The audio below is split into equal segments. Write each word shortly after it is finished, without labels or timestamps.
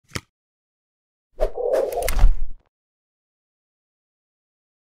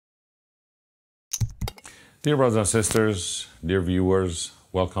Dear brothers and sisters, dear viewers,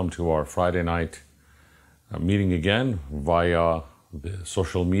 welcome to our Friday night meeting again via the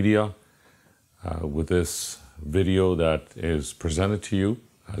social media with this video that is presented to you.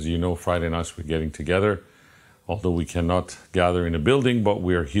 As you know, Friday nights we're getting together, although we cannot gather in a building, but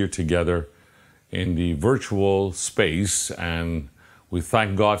we are here together in the virtual space, and we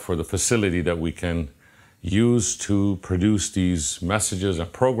thank God for the facility that we can use to produce these messages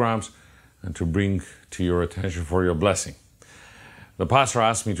and programs and to bring to your attention for your blessing. The pastor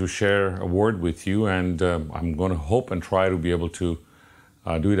asked me to share a word with you, and I'm going to hope and try to be able to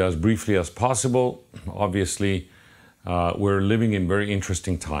do it as briefly as possible. Obviously, we're living in very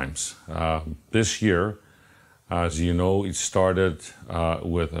interesting times. This year, as you know, it started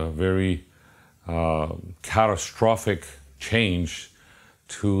with a very catastrophic change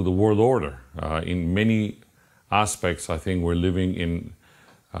to the world order. In many aspects, I think we're living in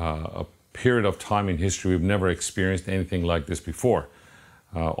a period of time in history we've never experienced anything like this before.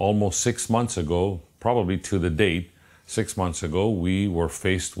 Almost 6 months ago, probably to the date, 6 months ago, we were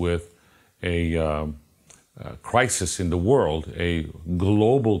faced with a crisis in the world, a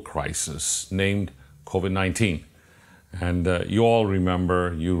global crisis named COVID-19. And you all remember,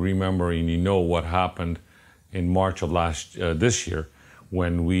 and you know what happened in March of this year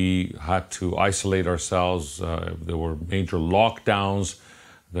when we had to isolate ourselves. There were major lockdowns.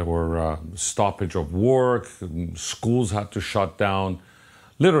 There were stoppage of work, schools had to shut down.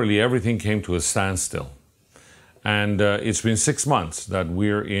 Literally everything came to a standstill. And it's been 6 months that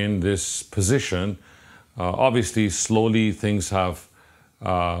we're in this position. Obviously, slowly things have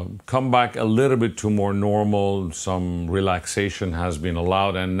come back a little bit to more normal. Some relaxation has been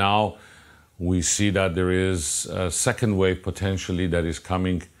allowed. And now we see that there is a second wave potentially that is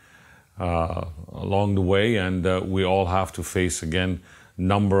coming along the way. And we all have to face again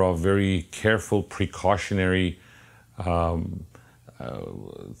number of very careful precautionary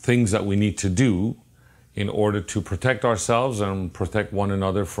things that we need to do in order to protect ourselves and protect one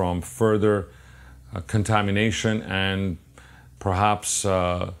another from further contamination and perhaps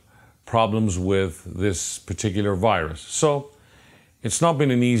problems with this particular virus. So it's not been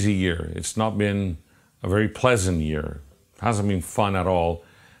an easy year. It's not been a very pleasant year. It hasn't been fun at all.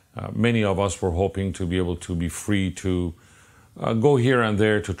 Many of us were hoping to be able to be free to go here and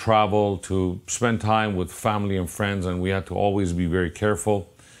there, to travel, to spend time with family and friends, and we had to always be very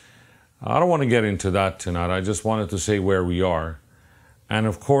careful. I don't want to get into that tonight. I just wanted to say where we are. And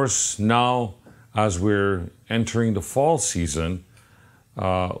of course, now as we're entering the fall season,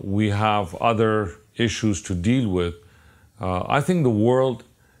 we have other issues to deal with. I think the world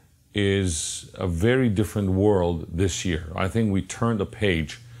is a very different world this year. I think we turned a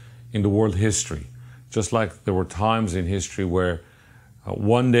page in the world history. Just like there were times in history where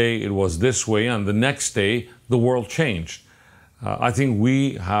one day it was this way and the next day the world changed. I think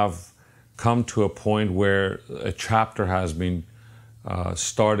we have come to a point where a chapter has been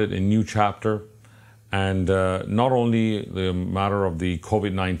started, a new chapter. And not only the matter of the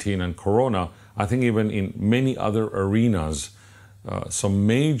COVID-19 and Corona, I think even in many other arenas, some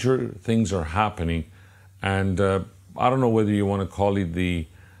major things are happening. And I don't know whether you want to call it the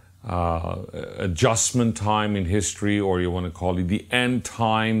adjustment time in history, or you want to call it the end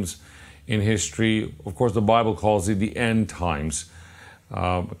times in history. Of course, the Bible calls it the end times.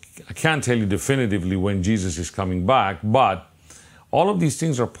 I can't tell you definitively when Jesus is coming back, but all of these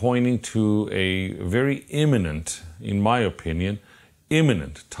things are pointing to a very imminent, in my opinion,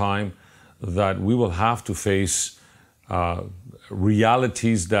 imminent time that we will have to face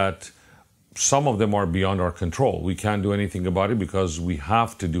realities that some of them are beyond our control. We can't do anything about it because we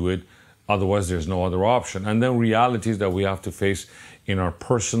have to do it. Otherwise, there's no other option. And then realities that we have to face in our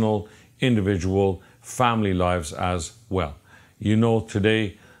personal, individual, family lives as well. You know,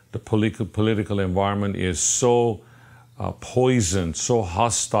 today, the political environment is so poisoned, so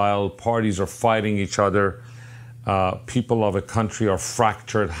hostile. Parties are fighting each other. People of a country are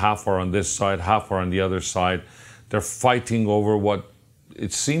fractured. Half are on this side, half are on the other side. They're fighting over what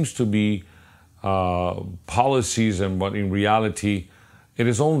it seems to be policies, and what in reality it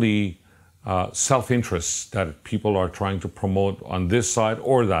is only self-interest that people are trying to promote on this side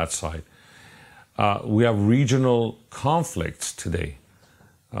or that side. We have regional conflicts today.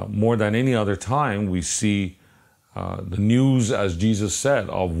 More than any other time, we see the news, as Jesus said,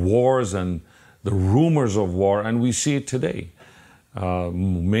 of wars and the rumors of war, and we see it today.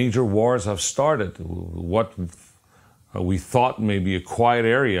 Major wars have started. What we thought may be a quiet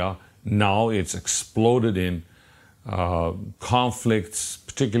area, now it's exploded in conflicts,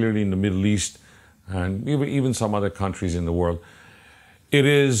 particularly in the Middle East and even some other countries in the world. It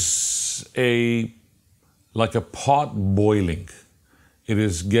is a like a pot boiling. It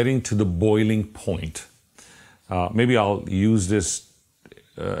is getting to the boiling point. Maybe I'll use this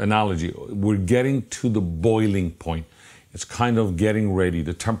analogy. We're getting to the boiling point. It's kind of getting ready.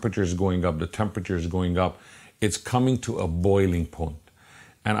 The temperature is going up. The temperature is going up. It's coming to a boiling point.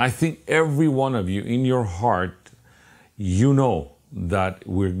 And I think every one of you in your heart, you know that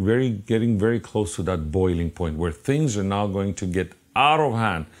we're getting very close to that boiling point where things are now going to get out of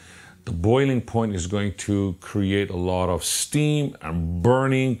hand. The boiling point is going to create a lot of steam and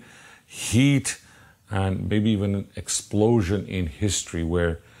burning, heat, and maybe even an explosion in history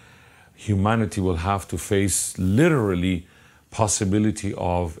where humanity will have to face literally possibility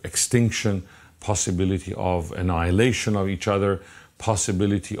of extinction, possibility of annihilation of each other,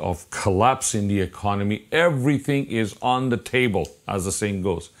 possibility of collapse in the economy. Everything is on the table, as the saying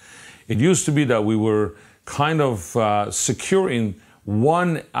goes. It used to be that we were kind of secure in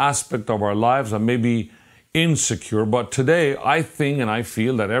one aspect of our lives and maybe insecure, but today I think and I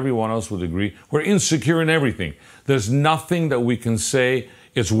feel that everyone else would agree we're insecure in everything. There's nothing that we can say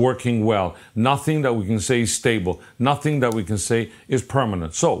is working well, nothing that we can say is stable, nothing that we can say is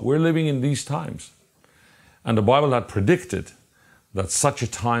permanent. So we're living in these times, and the Bible had predicted that such a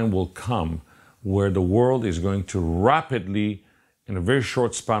time will come where the world is going to rapidly, in a very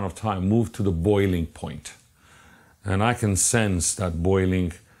short span of time, move to the boiling point. And I can sense that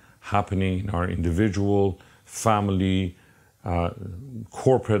boiling happening in our individual, family,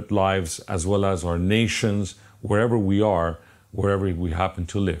 corporate lives, as well as our nations, wherever we are, wherever we happen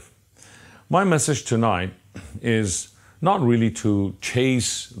to live. My message tonight is not really to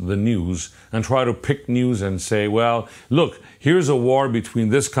chase the news and try to pick news and say, well, look, here's a war between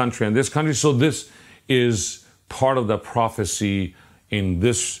this country and this country, so this is part of the prophecy in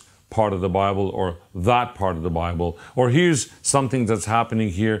this part of the Bible or that part of the Bible, or here's something that's happening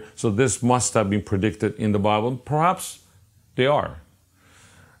here, so this must have been predicted in the Bible. Perhaps they are.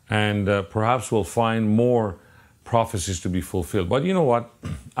 And perhaps we'll find more prophecies to be fulfilled. But you know what?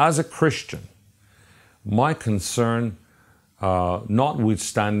 As a Christian, my concern,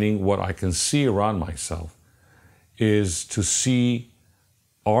 notwithstanding what I can see around myself, is to see,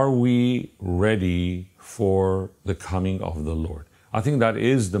 are we ready for the coming of the Lord? I think that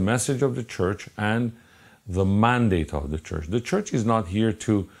is the message of the church and the mandate of the church. The church is not here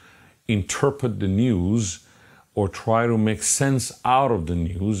to interpret the news or try to make sense out of the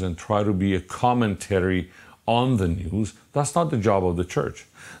news and try to be a commentary on the news. That's not the job of the church.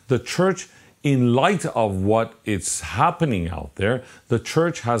 The church, in light of what is happening out there, the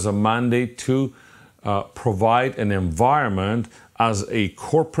church has a mandate to provide an environment as a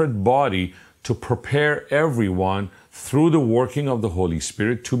corporate body to prepare everyone through the working of the Holy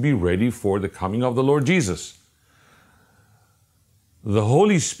Spirit to be ready for the coming of the Lord Jesus. The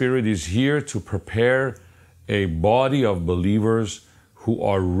Holy Spirit is here to prepare a body of believers who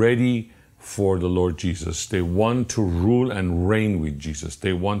are ready for the Lord Jesus. They want to rule and reign with Jesus.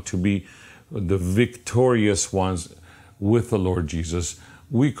 They want to be the victorious ones with the Lord Jesus.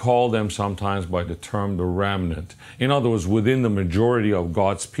 We call them sometimes by the term the remnant. In other words, within the majority of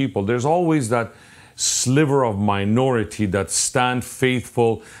God's people, there's always that sliver of minority that stand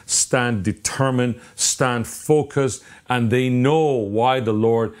faithful, stand determined, stand focused, and they know why the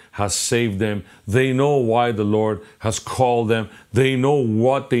Lord has saved them. They know why the Lord has called them. They know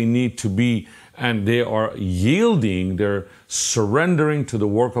what they need to be, and they are yielding, they're surrendering to the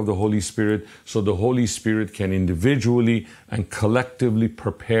work of the Holy Spirit so the Holy Spirit can individually and collectively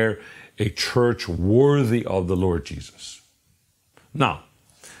prepare a church worthy of the Lord Jesus. Now,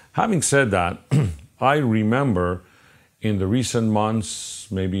 having said that, I remember in the recent months,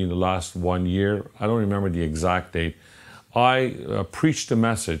 maybe in the last 1 year, I don't remember the exact date, I preached a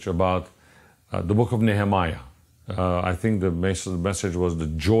message about the book of Nehemiah. I think the message was the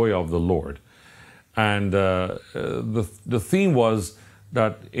joy of the Lord. And the theme was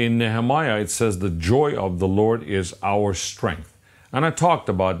that in Nehemiah it says the joy of the Lord is our strength. And I talked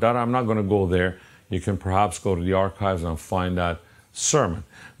about that. I'm not going to go there. You can perhaps go to the archives and find that sermon.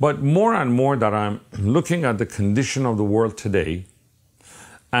 But more and more that I'm looking at the condition of the world today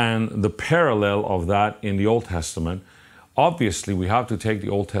and the parallel of that in the Old Testament, obviously we have to take the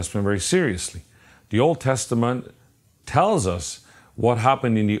Old Testament very seriously. The Old Testament tells us what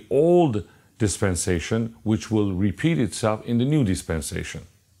happened in the old dispensation, which will repeat itself in the new dispensation.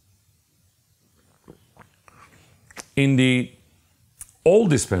 In the old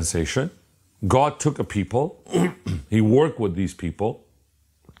dispensation, God took a people, He worked with these people.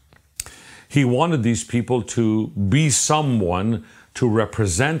 He wanted these people to be someone to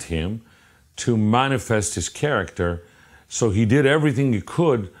represent Him, to manifest His character. So He did everything He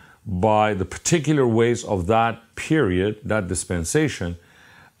could by the particular ways of that period, that dispensation,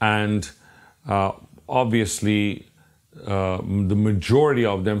 and obviously the majority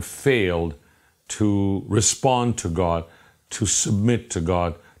of them failed to respond to God, to submit to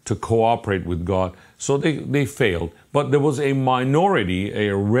God, to cooperate with God. So they failed. But there was a minority,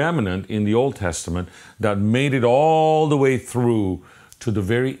 a remnant in the Old Testament that made it all the way through to the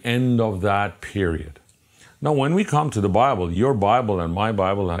very end of that period. Now, when we come to the Bible, your Bible and my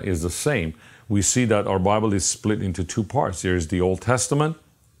Bible is the same. We see that our Bible is split into two parts. There's the Old Testament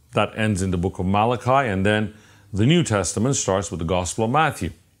that ends in the book of Malachi, and then the New Testament starts with the Gospel of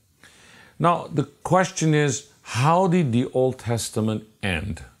Matthew. Now, the question is, how did the Old Testament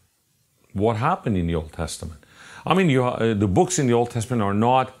end? What happened in the Old Testament? I mean, the books in the Old Testament are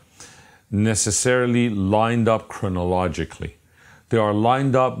not necessarily lined up chronologically. They are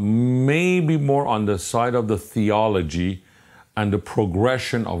lined up maybe more on the side of the theology and the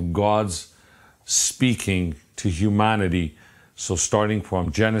progression of God's speaking to humanity. So starting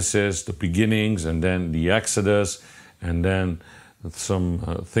from Genesis, the beginnings, and then the Exodus, and then some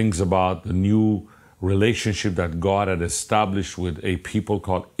things about the new relationship that God had established with a people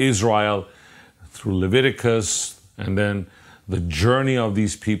called Israel through Leviticus, and then the journey of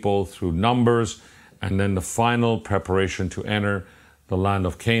these people through Numbers, and then the final preparation to enter the land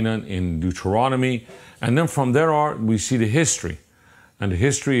of Canaan in Deuteronomy. And then from there on, we see the history. And the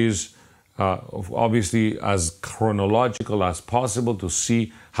history is obviously as chronological as possible to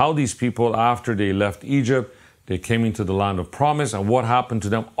see how these people, after they left Egypt, they came into the land of promise and what happened to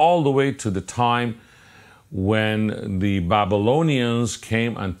them all the way to the time when the Babylonians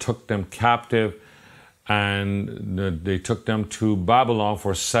came and took them captive, and they took them to Babylon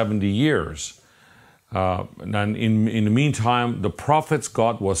for 70 years. And in the meantime, the prophets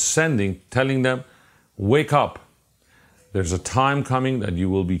God was sending, telling them, wake up. There's a time coming that you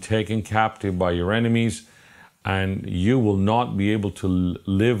will be taken captive by your enemies, and you will not be able to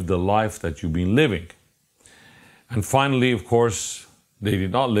live the life that you've been living. And finally, of course, they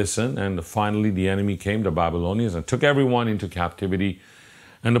did not listen, and finally the enemy came, the Babylonians, and took everyone into captivity.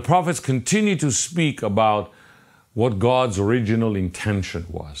 And the prophets continue to speak about what God's original intention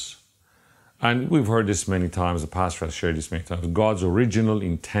was. And we've heard this many times, the pastor has shared this many times. God's original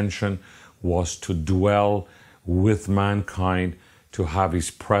intention was to dwell with mankind, to have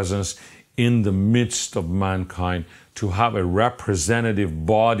His presence in the midst of mankind, to have a representative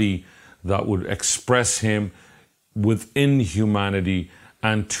body that would express Him within humanity,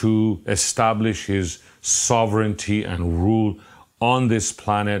 and to establish His sovereignty and rule on this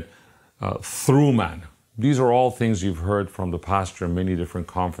planet through man. These are all things you've heard from the pastor in many different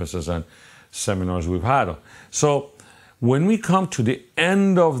conferences and seminars we've had. So when we come to the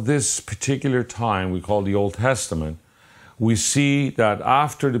end of this particular time we call the Old Testament, we see that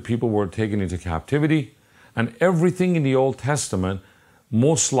after the people were taken into captivity, and everything in the Old Testament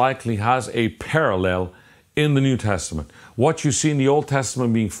most likely has a parallel in the New Testament. What you see in the Old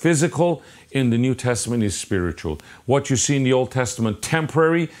Testament being physical, in the New Testament is spiritual. What you see in the Old Testament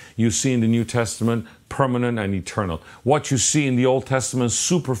temporary, you see in the New Testament permanent and eternal. What you see in the Old Testament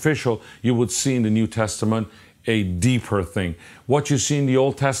superficial, you would see in the New Testament a deeper thing. What you see in the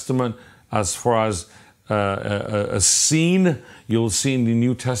Old Testament as far as a seen, you'll see in the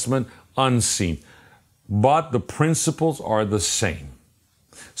New Testament unseen. But the principles are the same.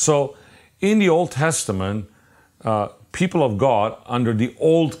 So in the Old Testament, people of God under the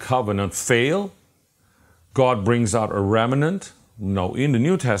Old Covenant fail. God brings out a remnant. Now, in the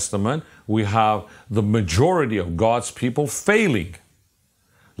New Testament, we have the majority of God's people failing.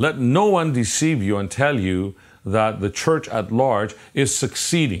 Let no one deceive you and tell you that the church at large is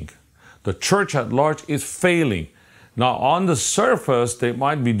succeeding. The church at large is failing. Now, on the surface, they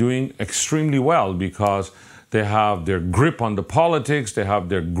might be doing extremely well because they have their grip on the politics, they have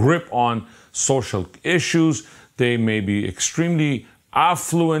their grip on social issues, they may be extremely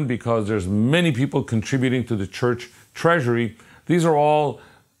affluent because there's many people contributing to the church treasury. These are all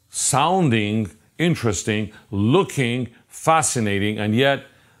sounding interesting, looking fascinating, and yet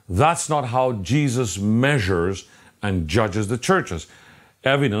that's not how Jesus measures and judges the churches.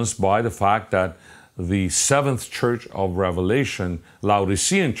 Evidenced by the fact that the seventh church of Revelation,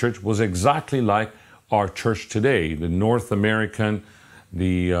 Laodicean church, was exactly like our church today, the North American,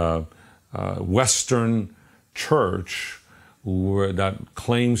 the Western church that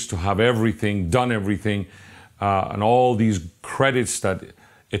claims to have everything, done everything, and all these credits that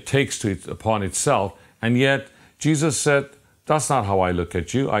it takes upon itself. And yet Jesus said, that's not how I look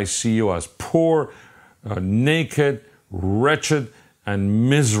at you. I see you as poor, naked, wretched, and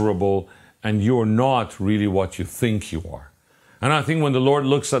miserable, and you're not really what you think you are. And I think when the Lord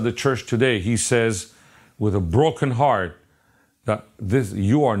looks at the church today, He says with a broken heart that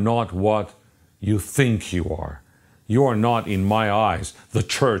you are not what you think you are. You are not, in my eyes, the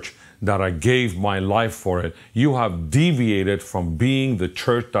church that I gave my life for it. You have deviated from being the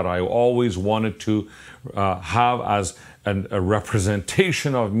church that I always wanted to have as a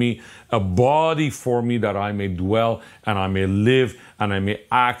representation of me, a body for me that I may dwell and I may live and I may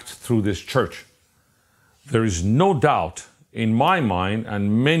act through this church. There is no doubt in my mind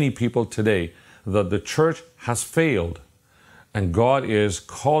and many people today that the church has failed. And God is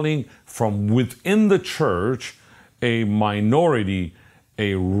calling from within the church a minority,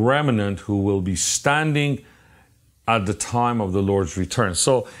 a remnant who will be standing at the time of the Lord's return.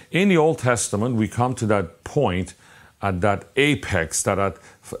 So in the Old Testament, we come to that point, at that apex,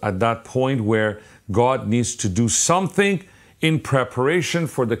 at that point where God needs to do something in preparation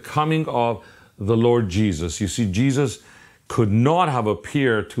for the coming of the Lord Jesus. You see, Jesus could not have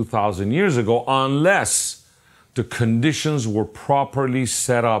appeared 2,000 years ago unless the conditions were properly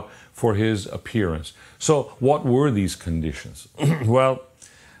set up for His appearance. So what were these conditions? Well,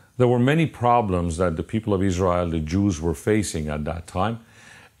 there were many problems that the people of Israel, the Jews, were facing at that time.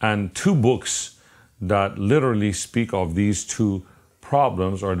 And two books that literally speak of these two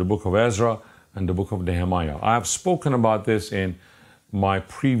problems are the book of Ezra and the book of Nehemiah. I have spoken about this in my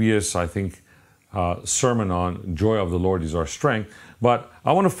previous, I think, sermon on Joy of the Lord is Our Strength. But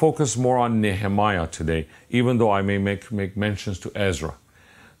I want to focus more on Nehemiah today, even though I may make mentions to Ezra.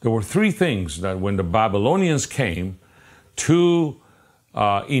 There were three things that when the Babylonians came to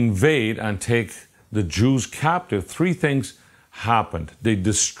invade and take the Jews captive, three things happened. They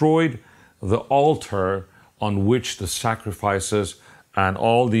destroyed the altar on which the sacrifices and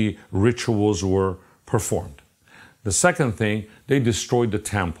all the rituals were performed. The second thing, they destroyed the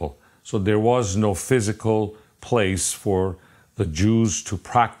temple. So there was no physical place for the Jews to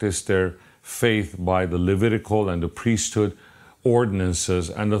practice their faith by the Levitical and the priesthood ordinances.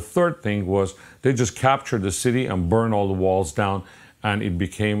 And the third thing was they just captured the city and burned all the walls down, and it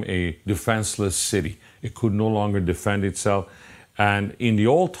became a defenseless city. It could no longer defend itself. And in the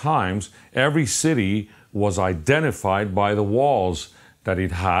old times, every city was identified by the walls that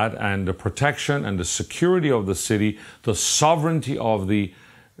it had, and the protection and the security of the city, the sovereignty of the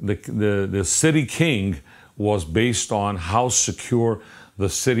city king was based on how secure the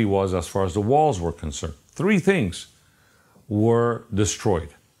city was as far as the walls were concerned. Three things were destroyed.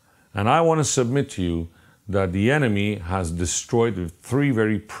 And I want to submit to you that the enemy has destroyed the three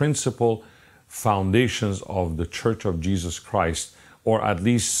very principal foundations of the Church of Jesus Christ, or at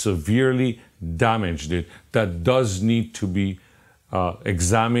least severely damaged it, that does need to be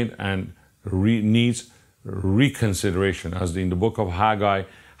examined and needs reconsideration. As in the book of Haggai,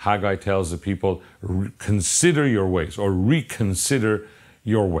 Haggai tells the people, consider your ways, or reconsider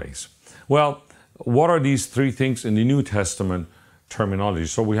your ways. Well, what are these three things in the New Testament terminology?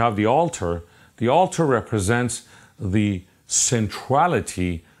 So we have the altar. The altar represents the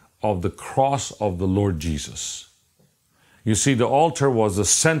centrality of the cross of the Lord Jesus. You see, the altar was the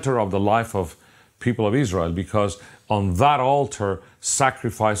center of the life of people of Israel, because on that altar,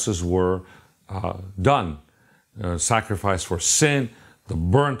 sacrifices were done. Sacrifice for sin, the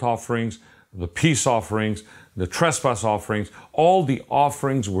burnt offerings, the peace offerings, the trespass offerings, all the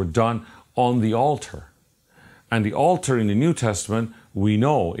offerings were done on the altar. And the altar in the New Testament, we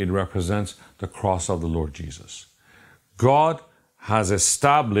know it represents the cross of the Lord Jesus. God has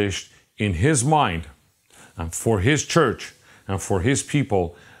established in His mind and for His church and for His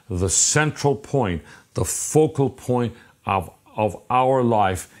people the central point, the focal point of our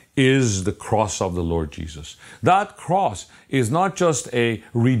life is the cross of the Lord Jesus. That cross is not just a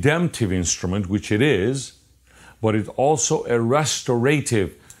redemptive instrument, which it is, but it's also a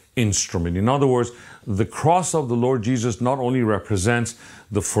restorative instrument. In other words, the cross of the Lord Jesus not only represents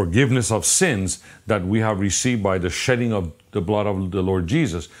the forgiveness of sins that we have received by the shedding of the blood of the Lord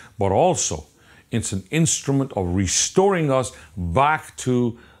Jesus, but also it's an instrument of restoring us back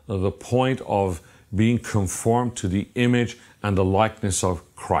to the point of being conformed to the image and the likeness of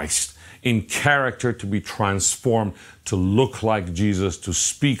Christ, in character to be transformed, to look like Jesus, to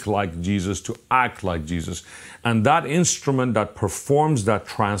speak like Jesus, to act like Jesus. And that instrument that performs that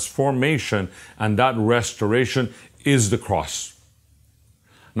transformation and that restoration is the cross.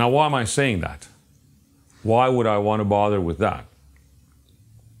 Now, why am I saying that? Why would I want to bother with that?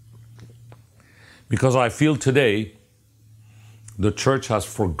 Because I feel today the church has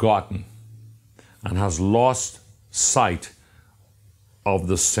forgotten and has lost sight of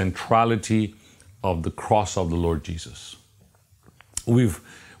the centrality of the cross of the Lord Jesus.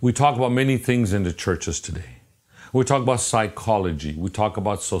 We talk about many things in the churches today. We talk about psychology. We talk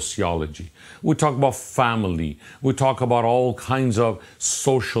about sociology. We talk about family. We talk about all kinds of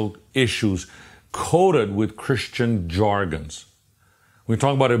social issues coded with Christian jargons. We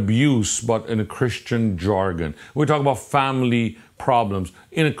talk about abuse, but in a Christian jargon. We talk about family problems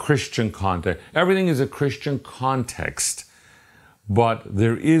in a Christian context. Everything is a Christian context, but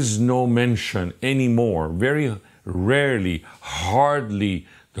there is no mention anymore. Very rarely, hardly,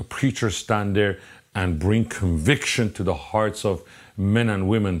 the preachers stand there and bring conviction to the hearts of men and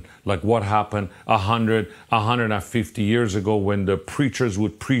women, like what happened 150 years ago when the preachers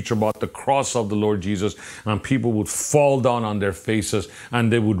would preach about the cross of the Lord Jesus and people would fall down on their faces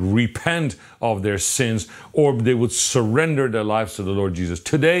and they would repent of their sins or they would surrender their lives to the Lord Jesus.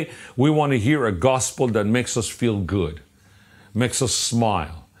 Today, we want to hear a gospel that makes us feel good, makes us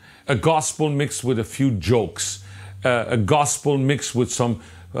smile, a gospel mixed with a few jokes, a gospel mixed with some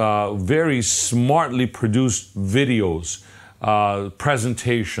very smartly produced videos,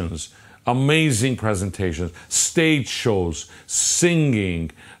 presentations, amazing presentations, stage shows, singing,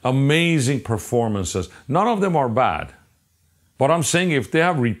 amazing performances. None of them are bad. But I'm saying if they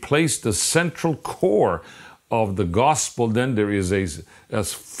have replaced the central core of the gospel, then there is a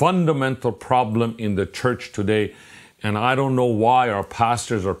fundamental problem in the church today. And I don't know why our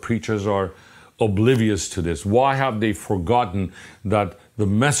pastors or preachers are oblivious to this. Why have they forgotten that the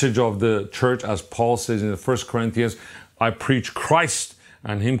message of the church, as Paul says in 1 Corinthians, I preach Christ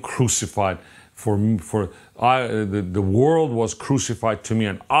and Him crucified. The world was crucified to me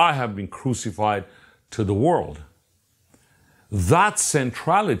and I have been crucified to the world. That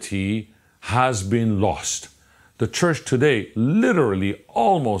centrality has been lost. The church today literally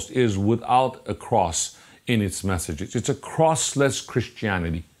almost is without a cross in its messages. It's a crossless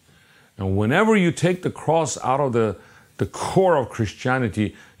Christianity. And whenever you take the cross out of the core of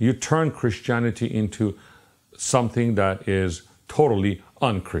Christianity, you turn Christianity into something that is totally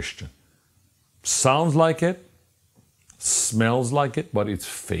unchristian. Sounds like it, smells like it, but it's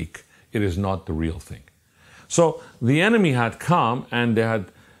fake. It is not the real thing. So the enemy had come and they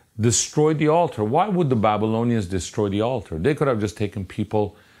had destroyed the altar. Why would the Babylonians destroy the altar? They could have just taken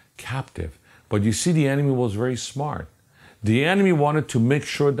people captive. But you see, the enemy was very smart. The enemy wanted to make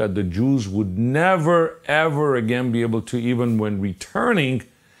sure that the Jews would never, ever again be able to, even when returning,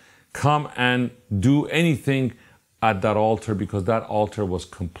 come and do anything at that altar because that altar was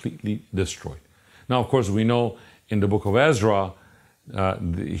completely destroyed. Now, of course, we know in the book of Ezra,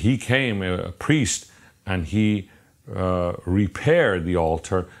 he came, a priest, and he repaired the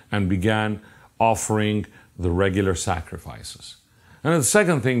altar and began offering the regular sacrifices. And the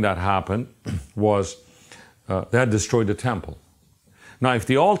second thing that happened was they had destroyed the temple. Now, if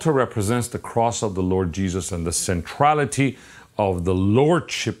the altar represents the cross of the Lord Jesus and the centrality of the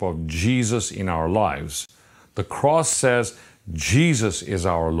lordship of Jesus in our lives, the cross says Jesus is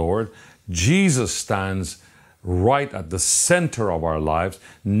our Lord. Jesus stands right at the center of our lives.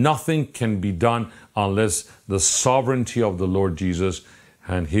 Nothing can be done unless the sovereignty of the Lord Jesus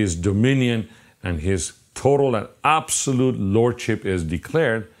and His dominion and His total and absolute lordship is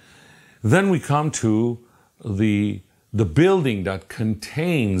declared. Then we come to the building that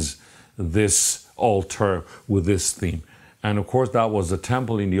contains this altar with this theme. And of course, that was the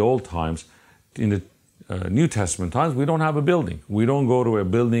temple in the old times. In the New Testament times, we don't have a building. We don't go to a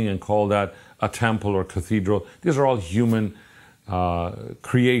building and call that a temple or cathedral. These are all human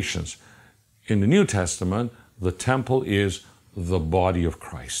creations. In the New Testament, the temple is the body of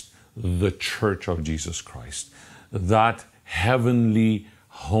Christ, the church of Jesus Christ, that heavenly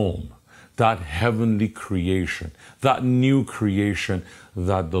home, that heavenly creation, that new creation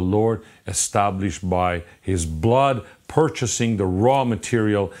that the Lord established by His blood, purchasing the raw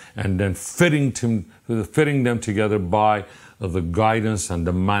material and then fitting them together by the guidance and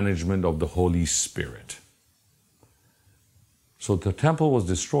the management of the Holy Spirit. So the temple was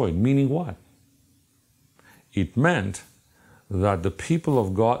destroyed, meaning what? It meant that the people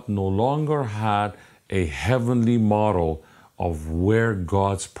of God no longer had a heavenly model of where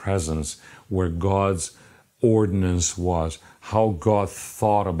God's presence, where God's ordinance was, how God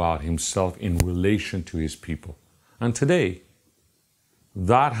thought about Himself in relation to His people. And today,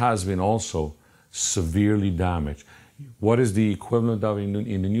 that has been also severely damaged. What is the equivalent of in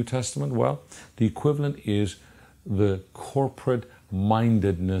the New Testament? Well, the equivalent is the corporate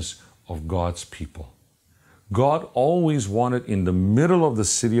mindedness of God's people. God always wanted in the middle of the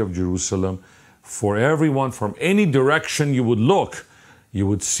city of Jerusalem for everyone from any direction you would look, you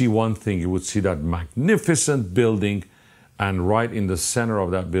would see one thing. You would see that magnificent building, and right in the center of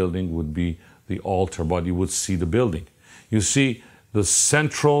that building would be the altar, but you would see the building. You see, the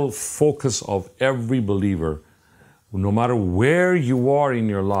central focus of every believer no matter where you are in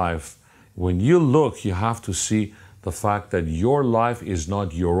your life, when you look, you have to see the fact that your life is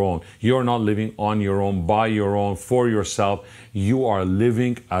not your own. You're not living on your own, by your own, for yourself. You are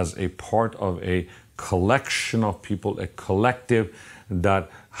living as a part of a collection of people, a collective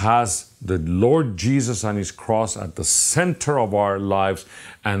that has the Lord Jesus and His cross at the center of our lives,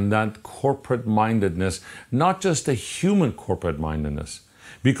 and that corporate mindedness, not just a human corporate mindedness,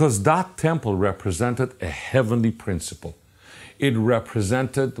 because that temple represented a heavenly principle. It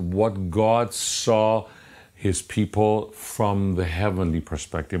represented what God saw His people from the heavenly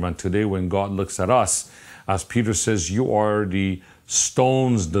perspective. And today when God looks at us, as Peter says, you are the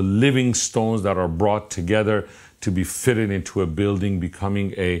stones, the living stones that are brought together to be fitted into a building,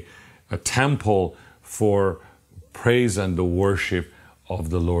 becoming a temple for praise and the worship of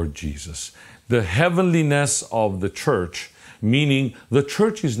the Lord Jesus. The heavenliness of the church, meaning the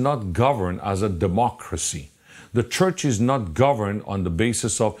church is not governed as a democracy. The church is not governed on the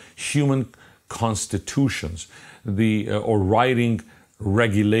basis of human constitutions or writing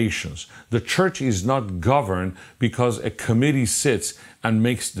regulations. The church is not governed because a committee sits and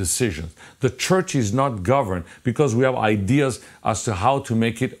makes decisions. The church is not governed because we have ideas as to how to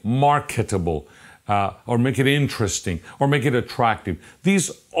make it marketable, or make it interesting, or make it attractive. These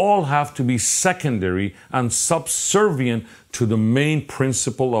all have to be secondary and subservient to the main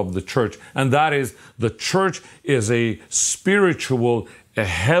principle of the church. And that is, the church is a spiritual, a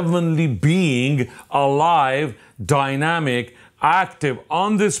heavenly being, alive, dynamic, active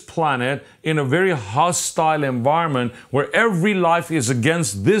on this planet in a very hostile environment where every life is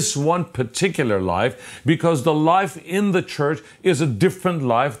against this one particular life, because the life in the church is a different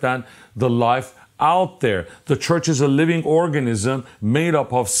life than the life out there. The church is a living organism made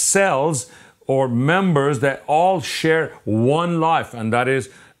up of cells or members that all share one life, and that is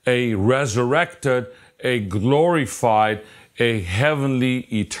a resurrected, a glorified, a heavenly,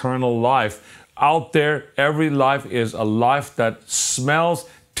 eternal life. Out there, every life is a life that smells,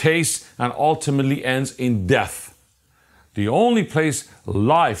 tastes, and ultimately ends in death. The only place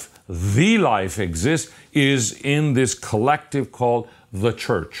life, the life, exists is in this collective called the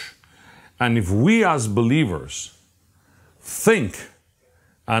church. And if we as believers think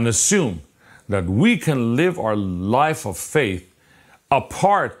and assume that we can live our life of faith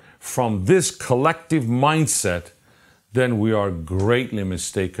apart from this collective mindset, then we are greatly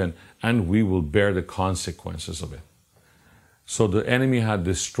mistaken, and we will bear the consequences of it. So the enemy had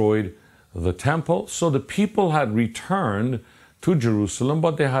destroyed the temple, so the people had returned to Jerusalem,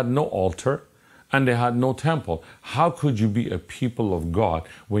 but they had no altar and they had no temple. How could you be a people of God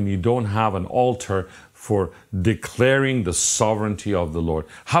when you don't have an altar for declaring the sovereignty of the Lord?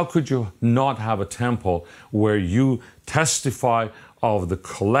 How could you not have a temple where you testify of the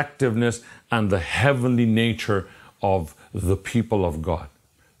collectiveness and the heavenly nature of the people of God?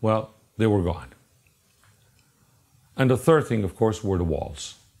 Well, they were gone. And the third thing, of course, were the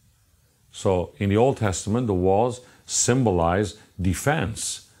walls. So in the Old Testament, the walls symbolize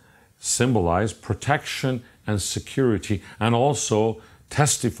defense, symbolize protection and security, and also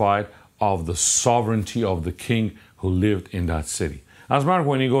testified of the sovereignty of the king who lived in that city. As a matter of fact,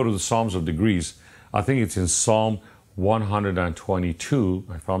 when you go to the Psalms of Degrees, I think it's in Psalm 122,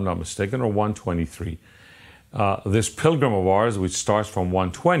 if I'm not mistaken, or 123, this pilgrim of ours, which starts from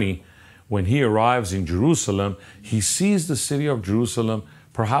 120, when he arrives in Jerusalem, he sees the city of Jerusalem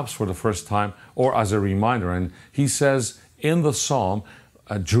perhaps for the first time or as a reminder. And he says in the psalm,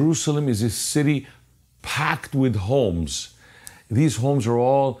 Jerusalem is a city packed with homes. These homes are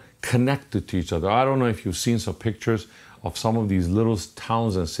all connected to each other. I don't know if you've seen some pictures of some of these little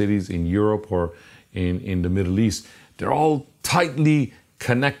towns and cities in Europe or in the Middle East. They're all tightly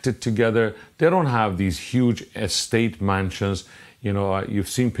connected together. They don't have these huge estate mansions. You know, you've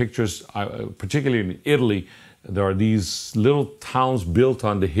seen pictures, particularly in Italy, there are these little towns built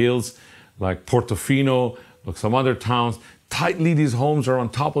on the hills, like Portofino, like some other towns. Tightly, these homes are on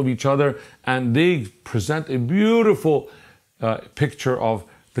top of each other, and they present a beautiful picture of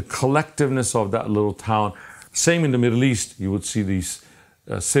the collectiveness of that little town. Same in the Middle East, you would see these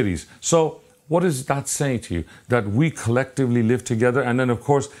cities. So what is that saying to you? That we collectively live together, and then of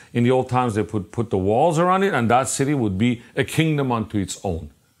course in the old times they put the walls around it, and that city would be a kingdom unto its own.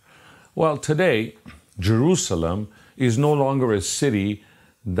 Well, today Jerusalem is no longer a city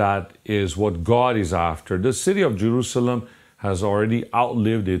that is what God is after. The city of Jerusalem has already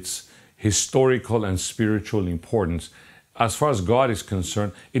outlived its historical and spiritual importance. As far as God is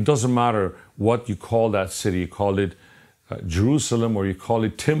concerned, it doesn't matter what you call that city. You call it Jerusalem, or you call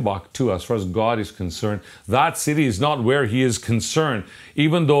it Timbuktu, as far as God is concerned, that city is not where he is concerned.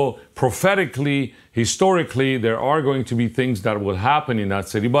 Even though prophetically, historically, there are going to be things that will happen in that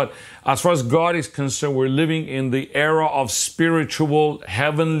city. But as far as God is concerned, we're living in the era of spiritual,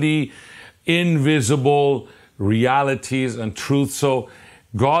 heavenly, invisible realities and truth. So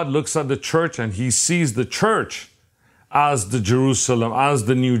God looks at the church and he sees the church as the Jerusalem, as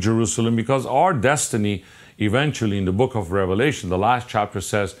the new Jerusalem, because our destiny eventually in the book of Revelation, the last chapter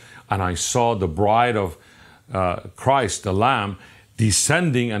says, and I saw the bride of Christ, the Lamb,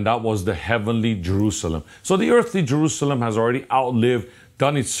 descending, and that was the heavenly Jerusalem. So the earthly Jerusalem has already outlived,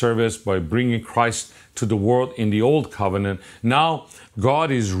 done its service by bringing Christ to the world in the old covenant. Now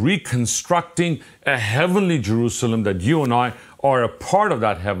God is reconstructing a heavenly Jerusalem that you and I are a part of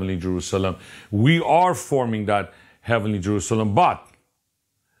that heavenly Jerusalem. We are forming that heavenly Jerusalem, but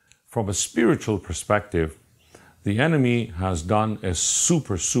from a spiritual perspective, the enemy has done a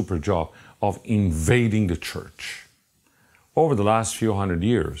super job of invading the church. Over the last few hundred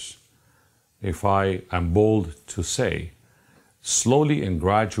years, if I am bold to say, slowly and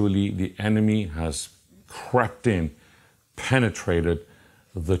gradually the enemy has crept in, penetrated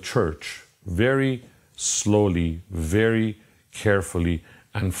the church very slowly, very carefully,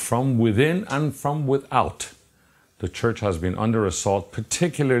 and from within and from without. The church has been under assault,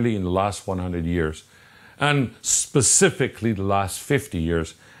 particularly in the last 100 years, and specifically the last 50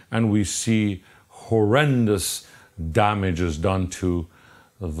 years. And we see horrendous damages done to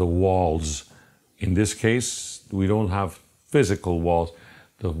the walls. In this case, we don't have physical walls,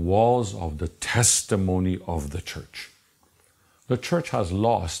 the walls of the testimony of the church. The church has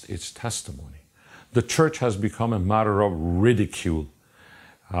lost its testimony. The church has become a matter of ridicule.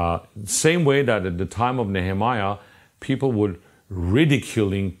 Same way that at the time of Nehemiah, people would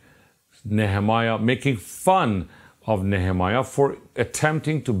ridiculing Nehemiah, making fun of Nehemiah for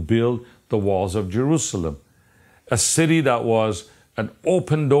attempting to build the walls of Jerusalem. A city that was an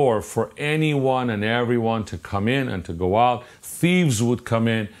open door for anyone and everyone to come in and to go out. Thieves would come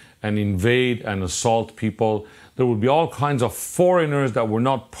in and invade and assault people. There would be all kinds of foreigners that were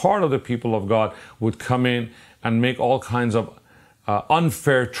not part of the people of God would come in and make all kinds of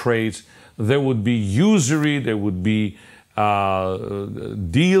unfair trades. There would be usury. There would be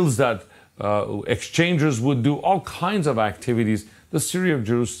deals that exchangers would do, all kinds of activities. The city of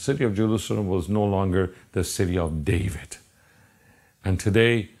Jerusalem was no longer the city of David. And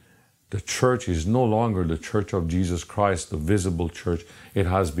today, the church is no longer the church of Jesus Christ, the visible church. It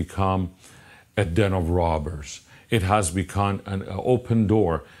has become a den of robbers. It has become an open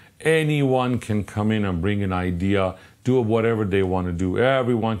door. Anyone can come in and bring an idea, do whatever they want to do.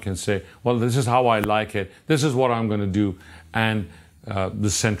 Everyone can say, well, this is how I like it. This is what I'm going to do. And the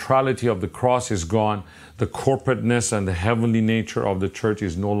centrality of the cross is gone. The corporateness and the heavenly nature of the church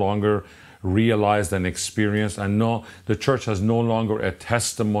is no longer realized and experienced. And no, the church has no longer a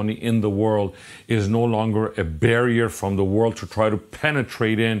testimony in the world, is no longer a barrier from the world to try to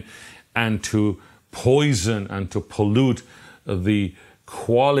penetrate in and to poison and to pollute the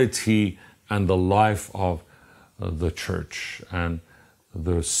quality and the life of the church and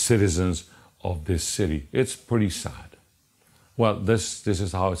the citizens of this city. It's pretty sad. Well, this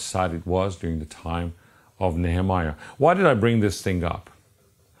is how sad it was during the time of Nehemiah. Why did I bring this thing up?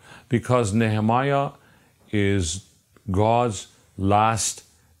 Because Nehemiah is God's last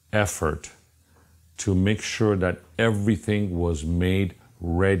effort to make sure that everything was made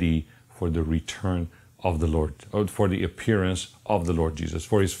ready for the return of the Lord, or for the appearance of the Lord Jesus,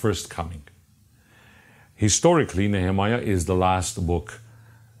 for his first coming. Historically, Nehemiah is the last book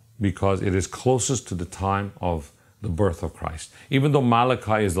because it is closest to the time of the birth of Christ. Even though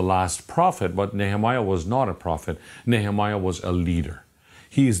Malachi is the last prophet, but Nehemiah was not a prophet. Nehemiah was a leader.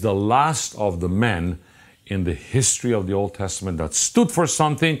 He is the last of the men in the history of the Old Testament that stood for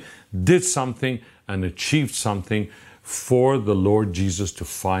something, did something, and achieved something for the Lord Jesus to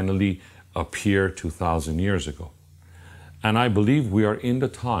finally appear 2,000 years ago. And I believe we are in the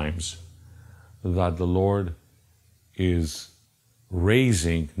times that the Lord is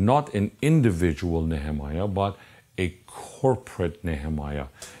raising not an individual Nehemiah, but a corporate Nehemiah,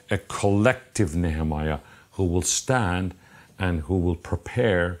 a collective Nehemiah who will stand and who will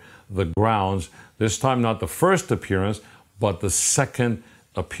prepare the grounds, this time not the first appearance, but the second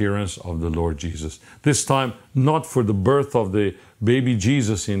appearance of the Lord Jesus. This time not for the birth of the baby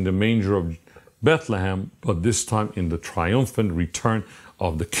Jesus in the manger of Bethlehem, but this time in the triumphant return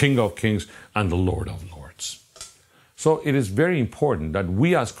of the King of Kings and the Lord of Lords. So it is very important that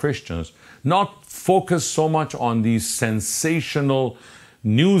we as Christians not focus so much on these sensational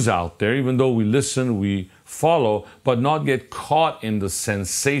news out there, even though we listen, we follow, but not get caught in the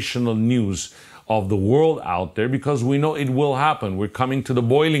sensational news of the world out there, because we know it will happen. We're coming to the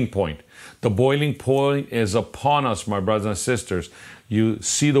boiling point. The boiling point is upon us, my brothers and sisters. You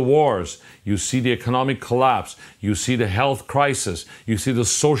see the wars, you see the economic collapse, you see the health crisis, you see the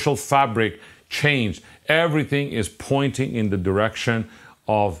social fabric change. Everything is pointing in the direction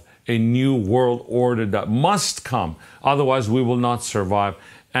of a new world order that must come. Otherwise, we will not survive.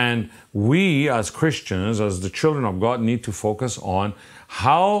 And we as Christians, as the children of God, need to focus on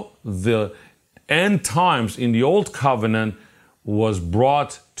how the end times in the Old Covenant was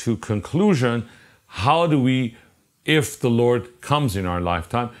brought to conclusion. How do we, if the Lord comes in our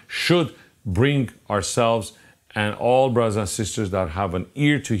lifetime, should bring ourselves and all brothers and sisters that have an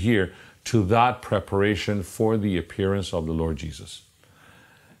ear to hear to that preparation for the appearance of the Lord Jesus.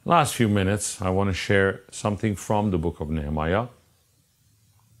 Last few minutes, I want to share something from the book of Nehemiah.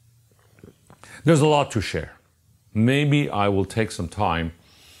 There's a lot to share. Maybe I will take some time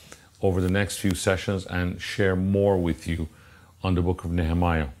over the next few sessions and share more with you on the book of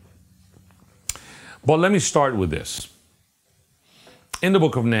Nehemiah. But let me start with this. In the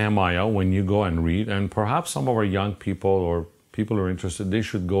book of Nehemiah, when you go and read, and perhaps some of our young people or people who are interested, they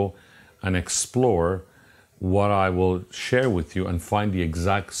should go and explore what I will share with you and find the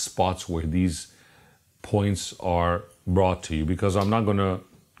exact spots where these points are brought to you, because I'm not going to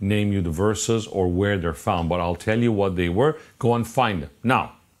name you the verses or where they're found, but I'll tell you what they were. Go and find them.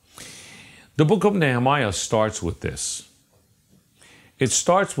 Now, the book of Nehemiah starts with this. It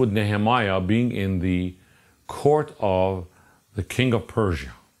starts with Nehemiah being in the court of the king of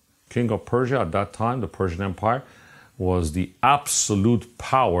Persia. King of Persia at that time, the Persian Empire, was the absolute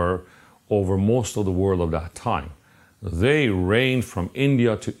power over most of the world of that time. They reigned from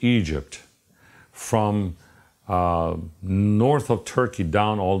India to Egypt, from north of Turkey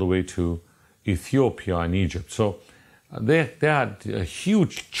down all the way to Ethiopia and Egypt. So they had a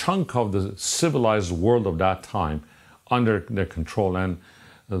huge chunk of the civilized world of that time under their control. And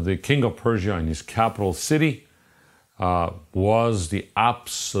the king of Persia in his capital city was the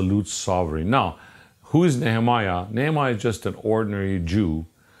absolute sovereign. Now, who is Nehemiah? Nehemiah is just an ordinary Jew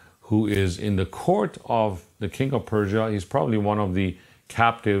who is in the court of the king of Persia. He's probably one of the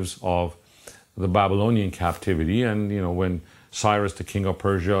captives of the Babylonian captivity. And, you know, when Cyrus, the king of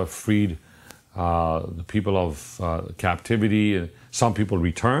Persia, freed the people of captivity, some people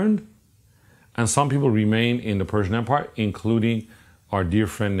returned and some people remained in the Persian Empire, including our dear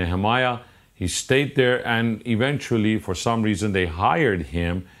friend Nehemiah. He stayed there, and eventually, for some reason, they hired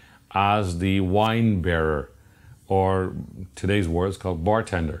him as the wine bearer, or today's word is called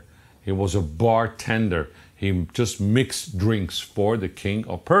bartender. He was a bartender. He just mixed drinks for the king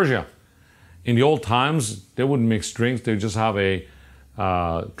of Persia. In the old times, they wouldn't mix drinks. They would just have a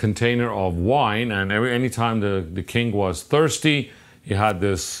container of wine, and anytime the king was thirsty, he had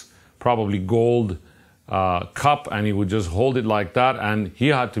this probably gold cup, and he would just hold it like that, and he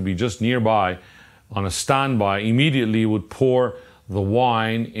had to be just nearby on a standby. Immediately he would pour the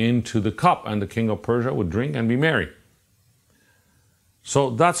wine into the cup, and the king of Persia would drink and be merry.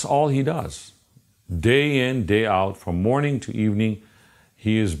 So that's all he does. Day in, day out, from morning to evening,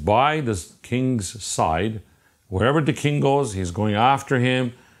 he is by the king's side. Wherever the king goes, he's going after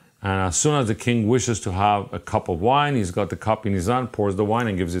him. And as soon as the king wishes to have a cup of wine, he's got the cup in his hand, pours the wine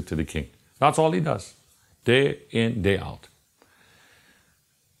and gives it to the king. That's all he does. Day in, day out.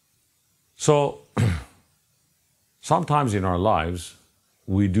 So, sometimes in our lives,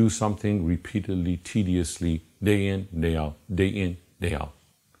 we do something repeatedly, tediously, day in, day out, day in, day out.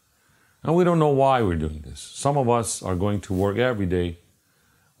 And we don't know why we're doing this. Some of us are going to work every day,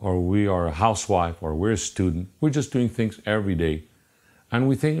 or we are a housewife, or we're a student. We're just doing things every day. And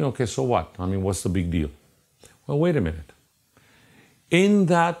we think, okay, so what? I mean, what's the big deal? Well, wait a minute. In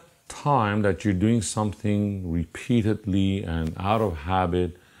that time that you're doing something repeatedly and out of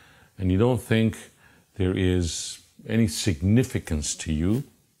habit, and you don't think there is any significance to you,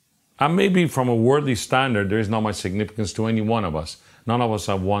 and maybe from a worldly standard, there is not much significance to any one of us. None of us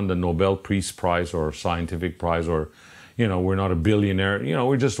have won the Nobel Peace Prize or scientific prize, or, you know, we're not a billionaire. You know,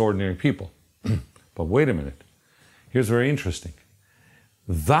 we're just ordinary people. But wait a minute. Here's very interesting.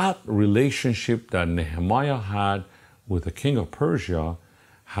 That relationship that Nehemiah had with the king of Persia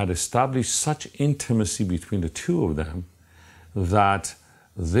had established such intimacy between the two of them that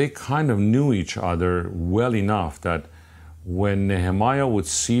they kind of knew each other well enough that when Nehemiah would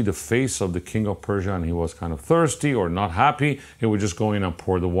see the face of the king of Persia and he was kind of thirsty or not happy, he would just go in and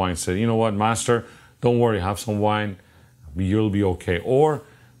pour the wine. Say, you know what, master, don't worry, have some wine, you'll be okay. Or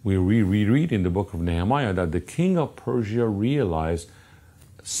we reread in the book of Nehemiah that the king of Persia realized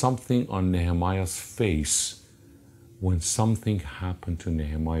something on Nehemiah's face when something happened to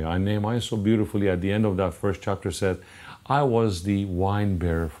Nehemiah. And Nehemiah so beautifully at the end of that first chapter said, I was the wine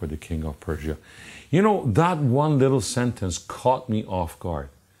bearer for the king of Persia. You know, that one little sentence caught me off guard.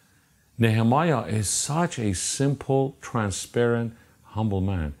 Nehemiah is such a simple, transparent, humble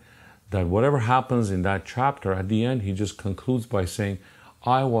man that whatever happens in that chapter, at the end, he just concludes by saying,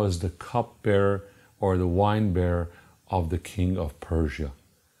 I was the cupbearer or the wine bearer of the king of Persia.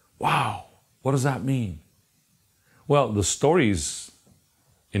 Wow, what does that mean? Well, the story's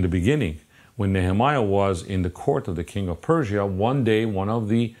in the beginning. When Nehemiah was in the court of the king of Persia, one day one of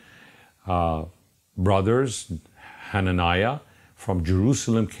the brothers, Hananiah, from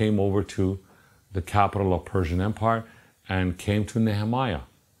Jerusalem came over to the capital of Persian Empire and came to Nehemiah.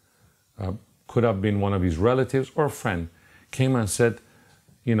 Could have been one of his relatives or a friend. Came and said,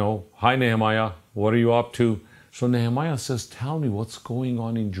 you know, hi Nehemiah, what are you up to? So Nehemiah says, tell me what's going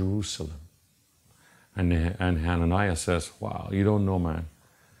on in Jerusalem. And Hananiah says, wow, you don't know, man.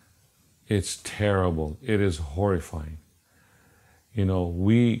 It's terrible. It is horrifying. You know,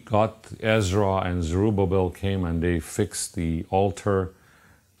 we got Ezra and Zerubbabel came and they fixed the altar,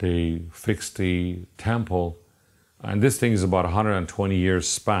 they fixed the temple, and this thing is about 120 years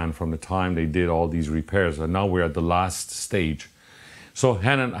span from the time they did all these repairs, and now we're at the last stage. So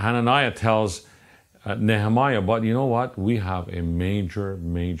Hananiah tells Nehemiah, but you know what? We have a major,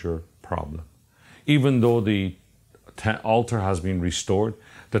 major problem. Even though the altar has been restored,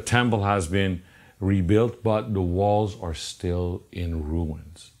 the temple has been rebuilt, but the walls are still in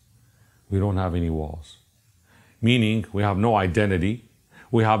ruins. We don't have any walls. Meaning we have no identity,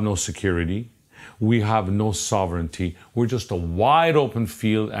 we have no security, we have no sovereignty. We're just a wide open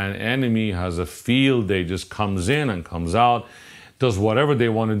field, and enemy has a field day, just comes in and comes out, does whatever they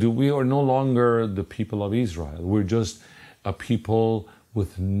want to do. We are no longer the people of Israel. We're just a people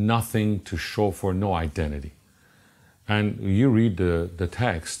with nothing to show for, no identity. And you read the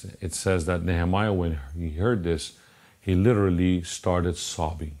text, it says that Nehemiah, when he heard this, he literally started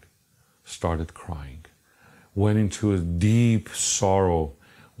sobbing, started crying, went into a deep sorrow,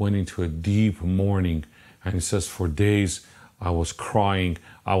 went into a deep mourning. And he says, for days I was crying,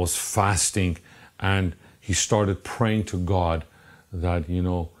 I was fasting, and he started praying to God that, you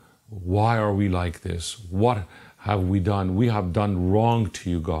know, why are we like this? What have we done? We have done wrong to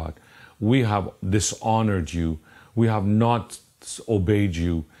you, God. We have dishonored you. We have not obeyed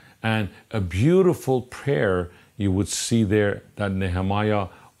you. And a beautiful prayer you would see there that Nehemiah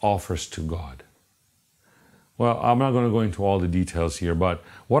offers to God. Well, I'm not going to go into all the details here, but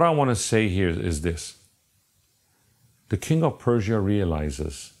what I want to say here is this. The king of Persia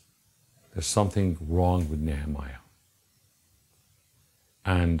realizes there's something wrong with Nehemiah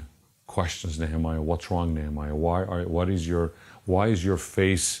and questions Nehemiah. What's wrong, Nehemiah? Why is your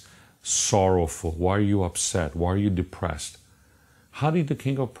face sorrowful? Why are you upset? Why are you depressed? How did the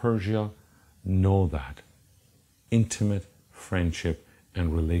king of Persia know that? Intimate friendship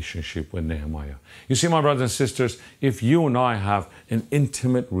and relationship with Nehemiah. You see, my brothers and sisters, if you and I have an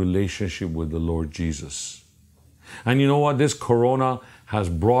intimate relationship with the Lord Jesus, and you know what? This corona has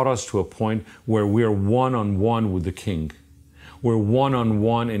brought us to a point where we are one-on-one with the King. We're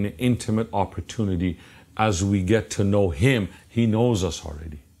one-on-one in an intimate opportunity as we get to know Him. He knows us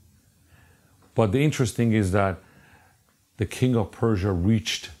already. But the interesting is that the king of Persia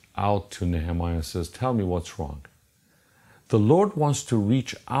reached out to Nehemiah and says, tell me what's wrong. The Lord wants to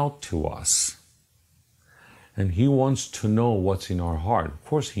reach out to us, and He wants to know what's in our heart. Of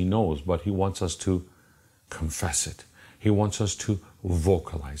course, He knows, but He wants us to confess it. He wants us to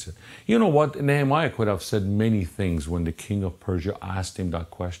vocalize it. You know what? Nehemiah could have said many things when the king of Persia asked him that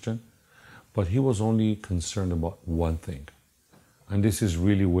question, but he was only concerned about one thing. And this is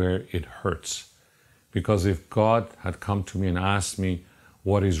really where it hurts. Because if God had come to me and asked me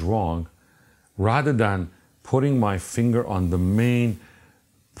what is wrong, rather than putting my finger on the main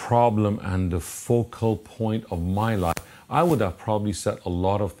problem and the focal point of my life, I would have probably said a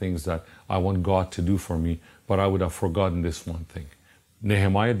lot of things that I want God to do for me, but I would have forgotten this one thing.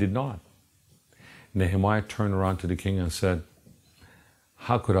 Nehemiah did not. Nehemiah turned around to the king and said,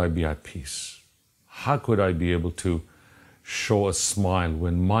 how could I be at peace? How could I be able to show a smile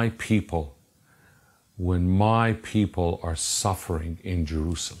when my people are suffering in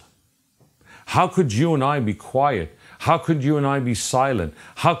Jerusalem? How could you and I be quiet? How could you and I be silent?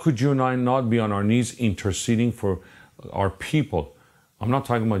 How could you and I not be on our knees interceding for our people? I'm not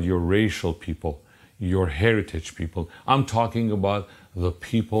talking about your racial people, your heritage people. I'm talking about the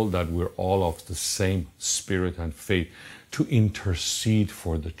people that we're all of the same spirit and faith, to intercede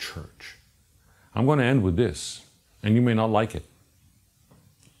for the church. I'm going to end with this, and you may not like it.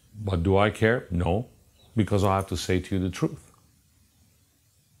 But do I care? No, because I have to say to you the truth.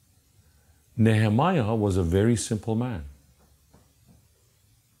 Nehemiah was a very simple man.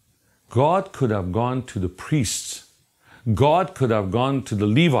 God could have gone to the priests. God could have gone to the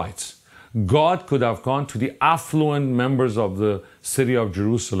Levites. God could have gone to the affluent members of the city of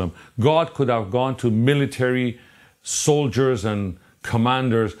Jerusalem. God could have gone to military soldiers and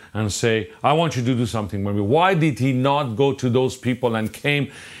commanders and say, I want you to do something for me. Why did he not go to those people and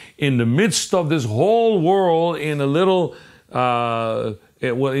came in the midst of this whole world in a little,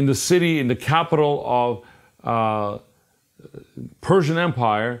 in the city, in the capital of Persian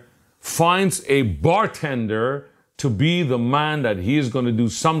Empire, finds a bartender to be the man that he is going to do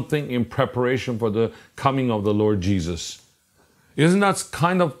something in preparation for the coming of the Lord Jesus. Isn't that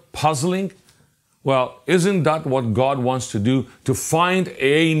kind of puzzling? Well, isn't that what God wants to do? To find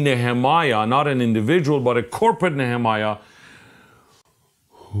a Nehemiah, not an individual, but a corporate Nehemiah,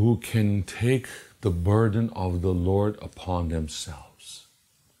 who can take the burden of the Lord upon themselves.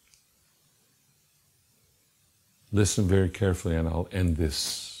 Listen very carefully, and I'll end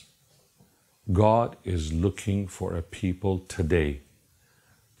this. God is looking for a people today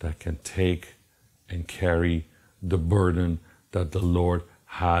that can take and carry the burden that the Lord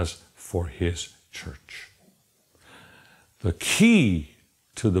has for His church. The key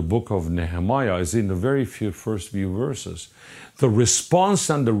to the book of Nehemiah is in the very first few verses. The response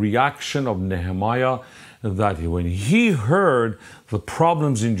and the reaction of Nehemiah, that when he heard the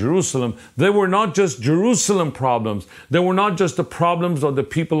problems in Jerusalem, they were not just Jerusalem problems. They were not just the problems of the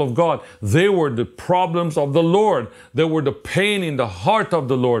people of God. They were the problems of the Lord. They were the pain in the heart of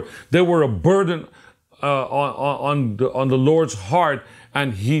the Lord. They were a burden on the Lord's heart.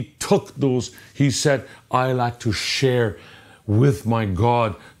 And he took those. He said, I like to share with my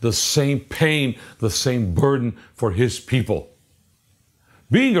God the same pain, the same burden for His people.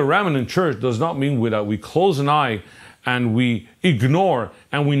 Being a remnant church does not mean that we close an eye and we ignore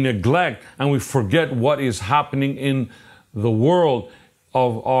and we neglect and we forget what is happening in the world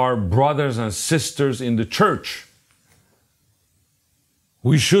of our brothers and sisters in the church.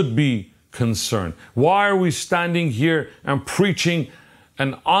 We should be concerned. Why are we standing here and preaching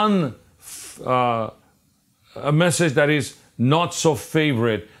a message that is not so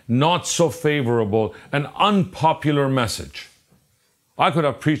favorite, not so favorable, an unpopular message? I could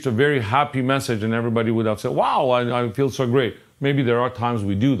have preached a very happy message and everybody would have said, wow, I feel so great. Maybe there are times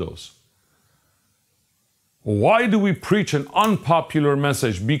we do those. Why do we preach an unpopular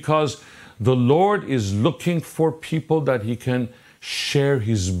message? Because the Lord is looking for people that He can share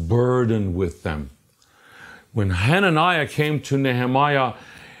His burden with them. When Hananiah came to Nehemiah,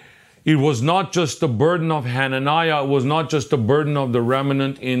 it was not just the burden of Hananiah, it was not just the burden of the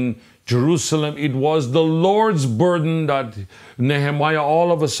remnant in Jerusalem, it was the Lord's burden that Nehemiah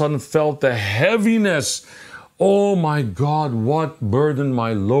all of a sudden felt the heaviness. Oh my God, what burden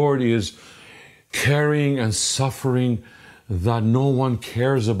my Lord is carrying and suffering that no one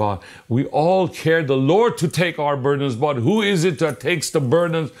cares about. We all care the Lord to take our burdens, but who is it that takes the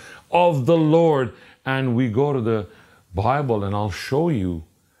burdens of the Lord? And we go to the Bible and I'll show you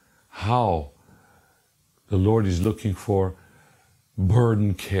how the Lord is looking for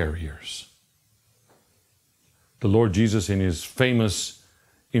burden carriers. The Lord Jesus, in His famous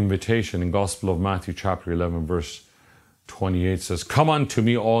invitation in Gospel of Matthew chapter 11 verse 28 says, come unto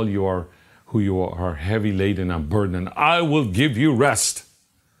me all you are heavy laden and burdened, and I will give you rest.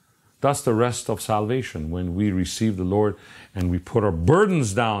 That's the rest of salvation. When we receive the Lord and we put our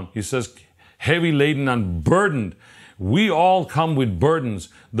burdens down, He says, heavy laden and burdened. We all come with burdens.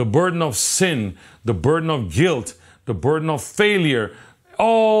 The burden of sin, the burden of guilt, the burden of failure,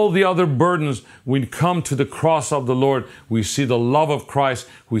 all the other burdens. We come to the cross of the Lord. We see the love of Christ.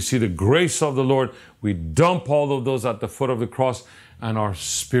 We see the grace of the Lord. We dump all of those at the foot of the cross and our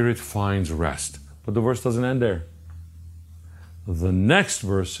spirit finds rest. But the verse doesn't end there. The next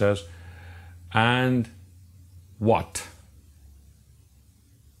verse says, and what?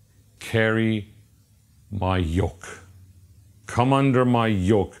 Carry my yoke. Come under my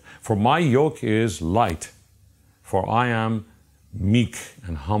yoke. For my yoke is light. For I am meek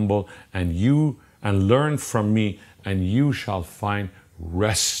and humble, and learn from me, and you shall find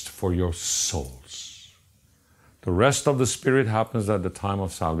rest for your souls. The rest of the Spirit happens at the time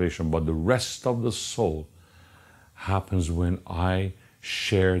of salvation, but the rest of the soul happens when I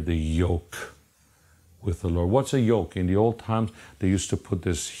share the yoke with the Lord. What's a yoke? In the old times, they used to put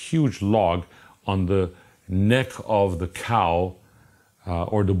this huge log on the neck of the cow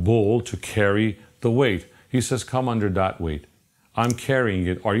or the bull to carry the weight. He says, come under that weight. I'm carrying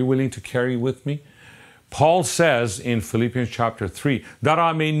it. Are you willing to carry with me? Paul says in Philippians chapter 3, that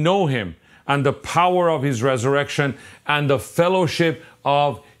I may know him and the power of his resurrection and the fellowship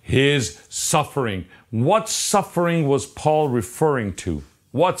of his suffering. What suffering was Paul referring to?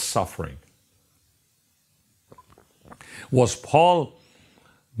 What suffering? Was Paul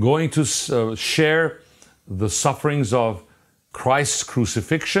going to share the sufferings of Christ's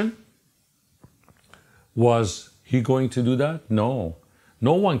crucifixion? Was he going to do that? No.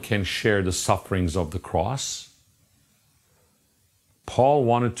 No one can share the sufferings of the cross. Paul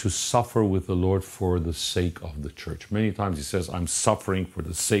wanted to suffer with the Lord for the sake of the church. Many times he says, I'm suffering for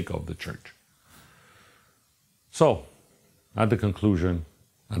the sake of the church. So, at the conclusion,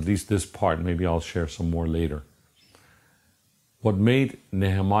 at least this part, maybe I'll share some more later. What made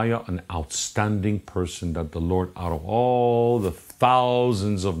Nehemiah an outstanding person that the Lord, out of all the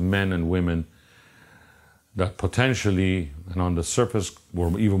thousands of men and women that potentially and on the surface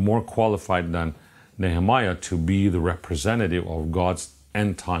were even more qualified than Nehemiah to be the representative of God's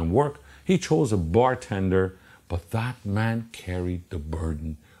end-time work, he chose a bartender, but that man carried the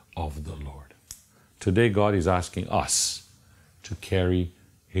burden of the Lord. Today, God is asking us to carry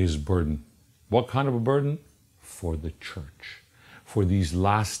his burden. What kind of a burden? For the church, for these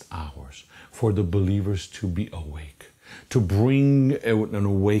last hours, for the believers to be awake, to bring an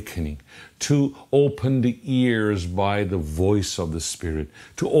awakening, to open the ears by the voice of the Spirit,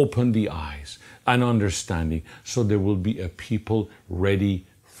 to open the eyes and understanding, so there will be a people ready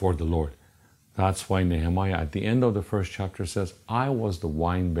for the Lord. That's why Nehemiah at the end of the first chapter says, I was the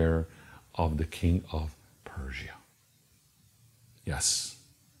wine bearer of the king of Persia. Yes,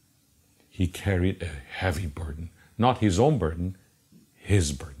 he carried a heavy burden, not his own burden,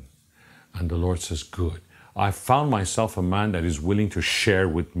 his burden. And the Lord says, good. I found myself a man that is willing to share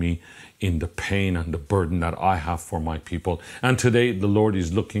with me in the pain and the burden that I have for my people. And today the Lord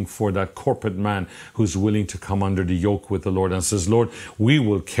is looking for that corporate man who's willing to come under the yoke with the Lord and says, Lord, we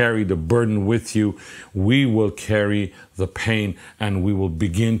will carry the burden with you. We will carry the pain and we will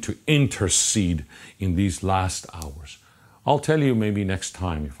begin to intercede in these last hours. I'll tell you maybe next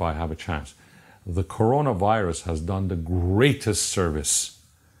time if I have a chance. The coronavirus has done the greatest service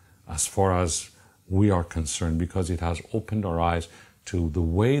as far as we are concerned, because it has opened our eyes to the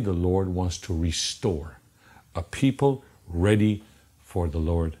way the Lord wants to restore a people ready for the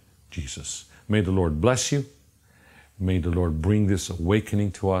Lord Jesus. May the Lord bless you. May the Lord bring this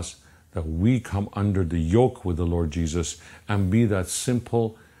awakening to us, that we come under the yoke with the Lord Jesus and be that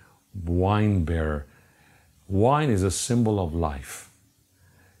simple wine bearer. Wine is a symbol of life.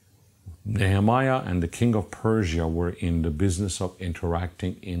 Nehemiah and the king of Persia were in the business of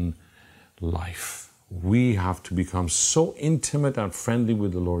interacting in life. We have to become so intimate and friendly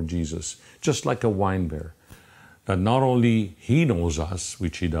with the Lord Jesus, just like a wine bearer, that not only he knows us,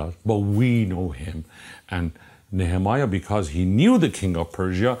 which he does, but we know him. And Nehemiah, because he knew the king of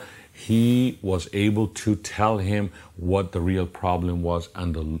Persia, he was able to tell him what the real problem was,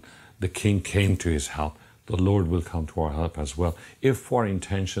 and the king came to his help. The Lord will come to our help as well, if our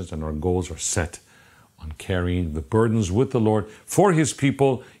intentions and our goals are set on carrying the burdens with the Lord for his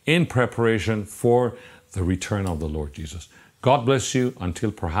people in preparation for the return of the Lord Jesus. God bless you.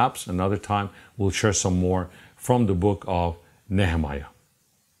 Until perhaps another time, we'll share some more from the book of Nehemiah.